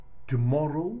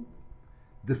Tomorrow,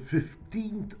 the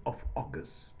 15th of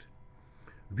August,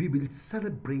 we will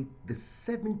celebrate the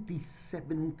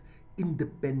 77th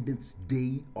Independence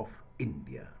Day of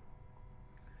India.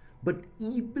 But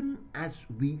even as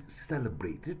we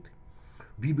celebrate it,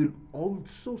 we will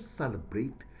also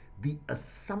celebrate the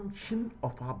Assumption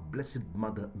of our Blessed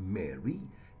Mother Mary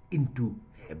into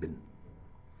heaven.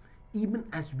 Even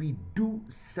as we do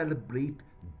celebrate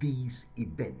these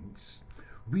events,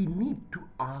 we need to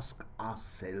ask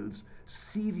ourselves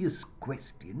serious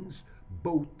questions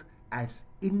both as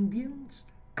Indians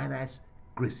and as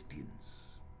Christians.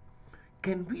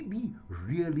 Can we be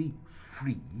really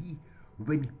free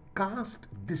when caste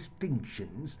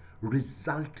distinctions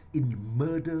result in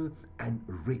murder and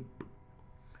rape?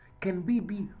 Can we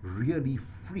be really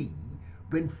free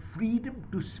when freedom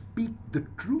to speak the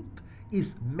truth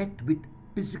is met with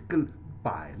physical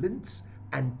violence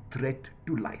and threat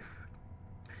to life?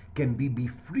 Can we be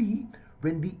free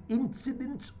when the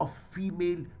incidence of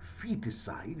female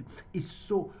feticide is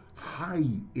so high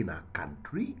in our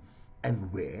country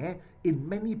and where, in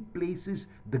many places,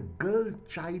 the girl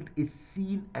child is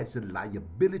seen as a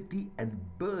liability and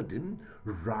burden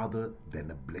rather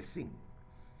than a blessing?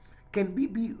 Can we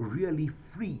be really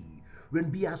free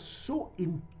when we are so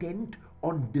intent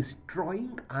on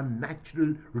destroying our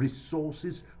natural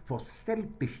resources for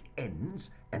selfish ends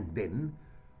and then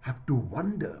have to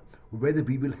wonder whether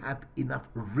we will have enough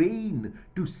rain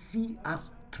to see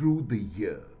us through the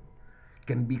year?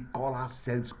 Can we call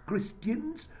ourselves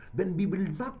Christians when we will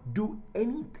not do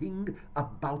anything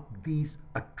about these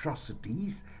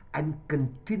atrocities and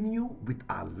continue with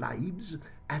our lives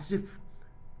as if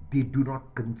they do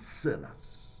not concern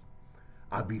us?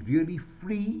 Are we really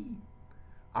free?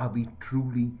 Are we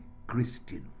truly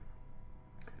Christian?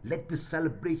 Let the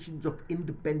celebrations of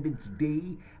Independence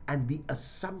Day and the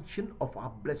Assumption of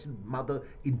our Blessed Mother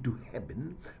into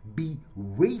heaven be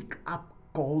wake-up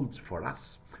calls for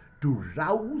us to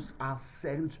rouse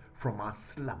ourselves from our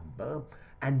slumber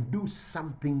and do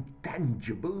something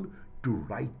tangible to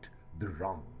right the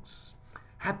wrongs.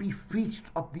 Happy Feast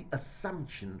of the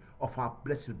Assumption of our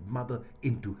Blessed Mother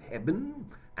into heaven,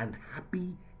 and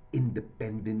happy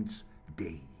Independence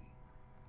Day.